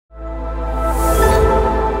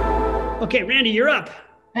Okay, Randy, you're up.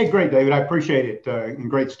 Hey, great, David. I appreciate it, and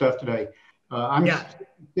great stuff today. I'm Yeah.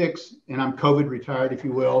 66 and I'm COVID retired, if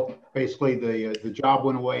you will. Basically, the job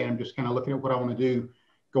went away, and I'm just kind of looking at what I want to do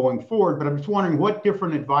going forward. But I'm just wondering, what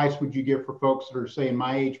different advice would you give for folks that are, say, in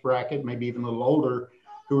my age bracket, maybe even a little older,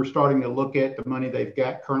 who are starting to look at the money they've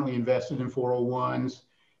got currently invested in 401s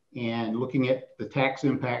and looking at the tax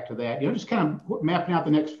impact of that? Just kind of mapping out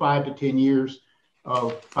the next 5 to 10 years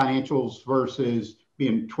of financials versus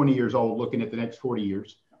being 20 years old, looking at the next 40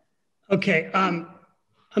 years. Okay.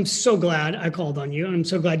 I'm so glad I called on you. I'm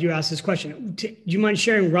so glad you asked this question. Do you mind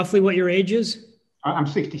sharing roughly what your age is? I'm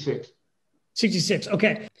 66. 66.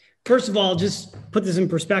 Okay. First of all, just put this in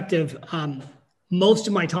perspective. Most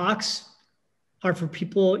of my talks are for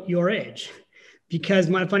people your age, because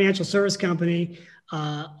my financial service company,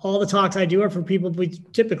 all the talks I do are for people,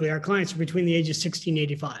 typically our clients are between the ages 60 and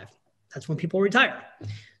 85. That's when people retire.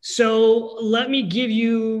 So let me give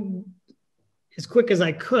you, as quick as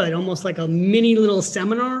I could, almost like a mini little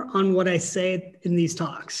seminar on what I say in these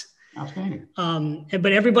talks. Outstanding.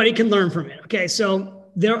 But everybody can learn from it. Okay, so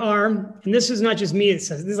there are, and this is not just me, it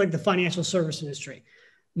says, this is like the financial service industry.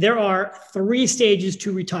 There are 3 stages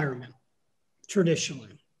to retirement,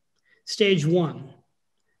 traditionally. Stage 1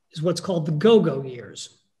 is what's called the go-go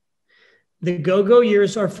years. The go-go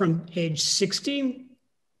years are from age 60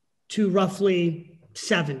 to roughly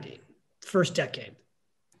 70, first decade.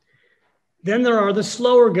 Then there are the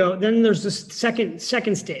slower go. Then there's the second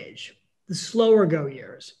stage, the slower go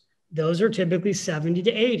years. Those are typically 70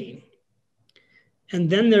 to 80. And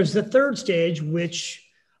then there's the third stage, which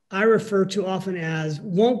I refer to often as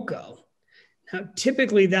won't go. Now,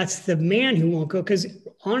 typically that's the man who won't go, because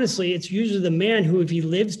honestly, it's usually the man who, if he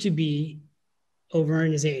lives to be over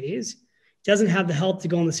in his 80s, doesn't have the help to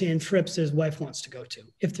go on the same trips that his wife wants to go to,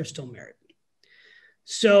 if they're still married.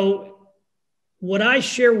 So what I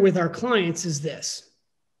share with our clients is this.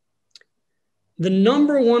 The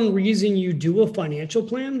number one reason you do a financial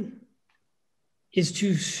plan is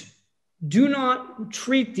to do not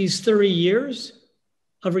treat these 30 years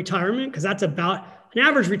of retirement, because that's about an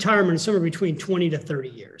average retirement is somewhere between 20 to 30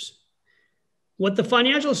 years. What the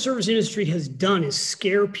financial service industry has done is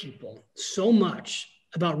scare people so much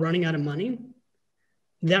about running out of money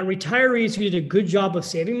that retirees who did a good job of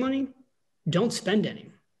saving money don't spend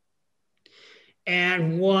any.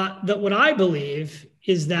 And what I believe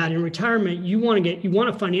is that in retirement, you want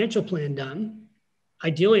a financial plan done,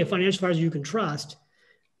 ideally a financial advisor you can trust,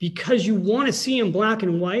 because you want to see in black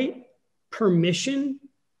and white permission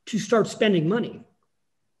to start spending money.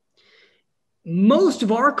 Most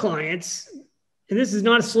of our clients, and this is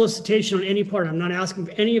not a solicitation on any part, I'm not asking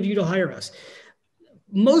for any of you to hire us.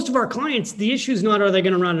 Most of our clients, the issue is not, are they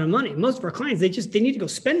going to run out of money? Most of our clients, they need to go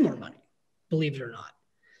spend more money, believe it or not.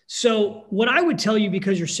 So what I would tell you,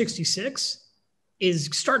 because you're 66, is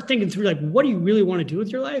start thinking through, like, what do you really want to do with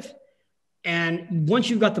your life? And once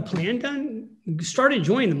you've got the plan done, start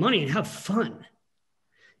enjoying the money and have fun.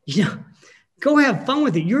 Go have fun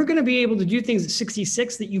with it. You're going to be able to do things at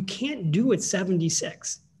 66 that you can't do at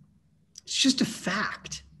 76. It's just a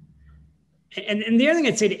fact. And the other thing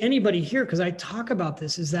I'd say to anybody here, because I talk about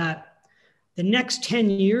this, is that the next 10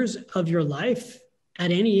 years of your life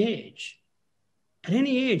at any age,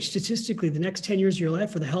 statistically, the next 10 years of your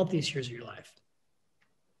life are the healthiest years of your life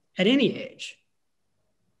at any age.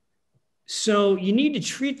 So you need to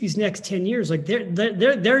treat these next 10 years like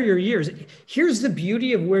they're your years. Here's the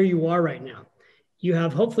beauty of where you are right now. You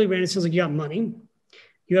have, hopefully, Randy, it sounds like you got money,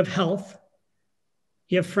 you have health,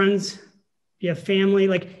 you have friends, you have family.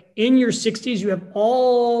 Like in your 60s, you have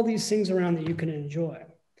all these things around that you can enjoy.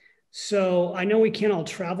 So I know we can't all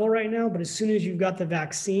travel right now, but as soon as you've got the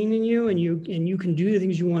vaccine in you and you can do the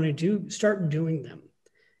things you want to do, start doing them.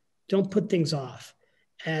 Don't put things off.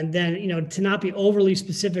 And then, to not be overly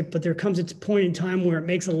specific, but there comes a point in time where it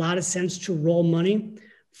makes a lot of sense to roll money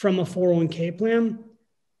from a 401k plan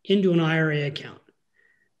into an IRA account.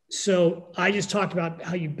 So I just talked about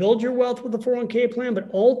how you build your wealth with a 401k plan, but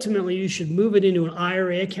ultimately you should move it into an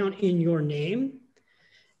IRA account in your name.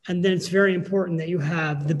 And then it's very important that you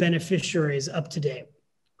have the beneficiaries up to date,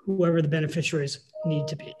 whoever the beneficiaries need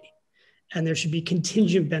to be. And there should be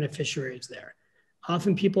contingent beneficiaries there.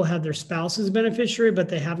 Often people have their spouse as a beneficiary, but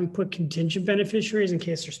they haven't put contingent beneficiaries in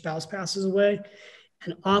case their spouse passes away.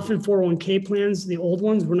 And often 401k plans, the old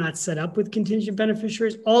ones, were not set up with contingent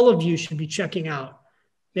beneficiaries. All of you should be checking out,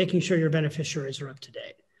 making sure your beneficiaries are up to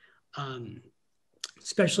date.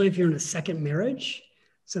 Especially if you're in a second marriage.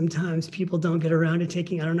 Sometimes people don't get around to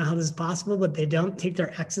taking, I don't know how this is possible, but they don't take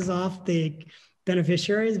their exes off the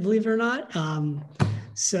beneficiaries, believe it or not.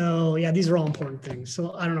 So yeah, these are all important things.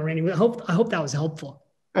 So I don't know, Randy, I hope that was helpful.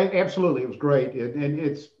 Absolutely, it was great, and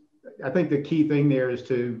it's. I think the key thing there is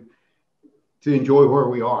to enjoy where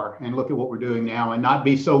we are and look at what we're doing now and not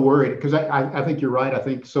be so worried. Because I think you're right. I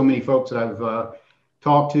think so many folks that I've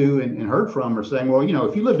talked to and heard from are saying, well,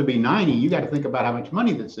 if you live to be 90, you got to think about how much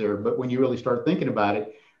money that's there. But when you really start thinking about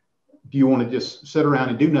it, do you want to just sit around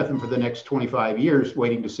and do nothing for the next 25 years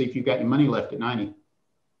waiting to see if you've got any money left at 90?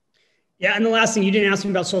 Yeah, and the last thing, you didn't ask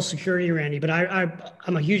me about Social Security, Randy, but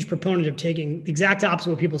I'm a huge proponent of taking the exact opposite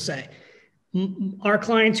of what people say. Our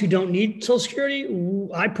clients who don't need Social Security,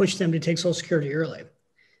 I push them to take Social Security early.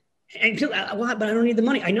 And people, well, but I don't need the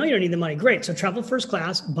money. I know you don't need the money. Great. So travel first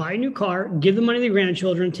class, buy a new car, give the money to the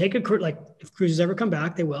grandchildren, take a cruise. Like if cruises ever come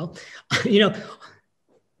back, they will.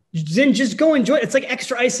 Then just go enjoy it. It's like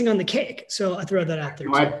extra icing on the cake. So I throw that out there.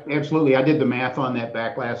 Absolutely. I did the math on that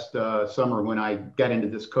back last summer when I got into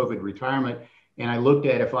this COVID retirement. And I looked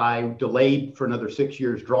at if I delayed for another 6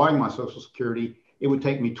 years drawing my Social Security, it would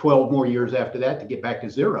take me 12 more years after that to get back to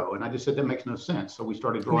zero. And I just said, that makes no sense. So we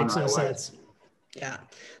started drawing right away. Makes no sense. Yeah.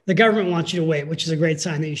 The government wants you to wait, which is a great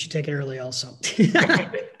sign that you should take it early also.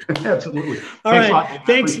 Absolutely. All right.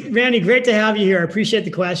 Thanks, Randy. Great to have you here. I appreciate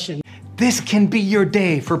the question. This can be your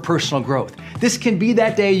day for personal growth. This can be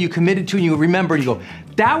that day you committed to and you remember and you go,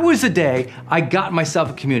 that was the day I got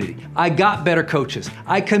myself a community. I got better coaches.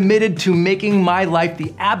 I committed to making my life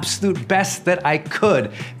the absolute best that I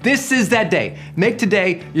could. This is that day. Make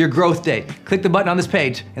today your growth day. Click the button on this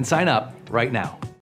page and sign up right now.